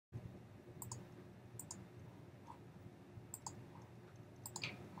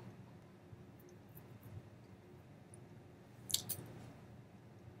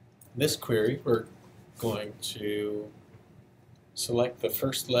In this query, we're going to select the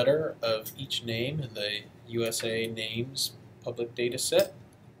first letter of each name in the USA names public data set.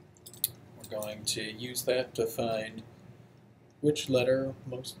 We're going to use that to find which letter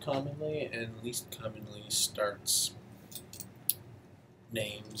most commonly and least commonly starts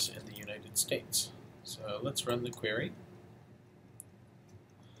names in the United States. So let's run the query.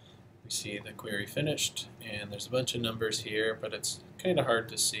 We see the query finished, and there's a bunch of numbers here, but it's kind of hard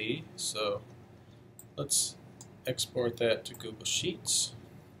to see, so let's export that to Google Sheets.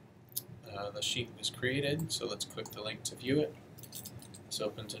 The sheet was created, so let's click the link to view it. This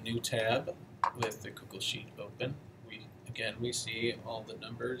opens a new tab with the Google Sheet open. We see all the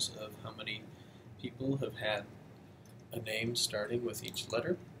numbers of how many people have had a name starting with each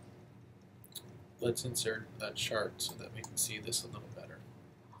letter. Let's insert that chart so that we can see this a little better.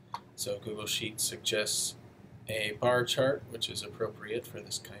 So Google Sheets suggests a bar chart, which is appropriate for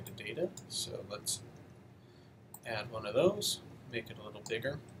this kind of data. So let's add one of those, make it a little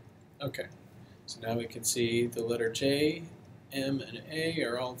bigger. Okay, so now we can see the letter J, M, and A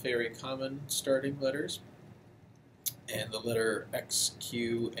are all very common starting letters. And the letter X,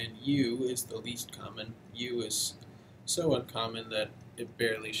 Q, and U is the least common. U is so uncommon that it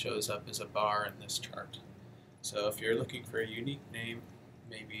barely shows up as a bar in this chart. So if you're looking for a unique name,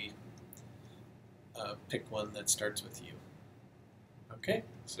 maybe pick one that starts with U. Okay,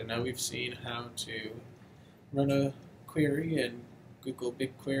 so now we've seen how to run a query in Google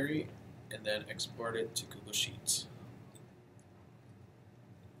BigQuery and then export it to Google Sheets.